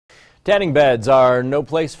Tanning beds are no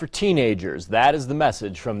place for teenagers. That is the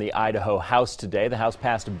message from the Idaho House today. The House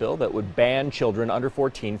passed a bill that would ban children under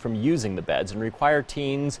 14 from using the beds and require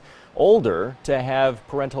teens older to have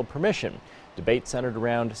parental permission. Debate centered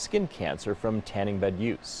around skin cancer from tanning bed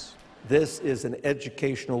use. This is an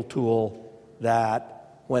educational tool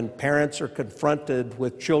that when parents are confronted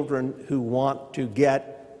with children who want to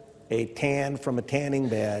get a tan from a tanning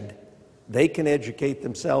bed, they can educate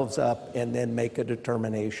themselves up and then make a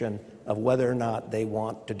determination of whether or not they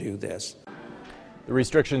want to do this. The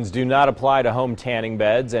restrictions do not apply to home tanning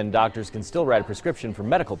beds, and doctors can still write a prescription for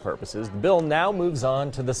medical purposes. The bill now moves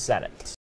on to the Senate.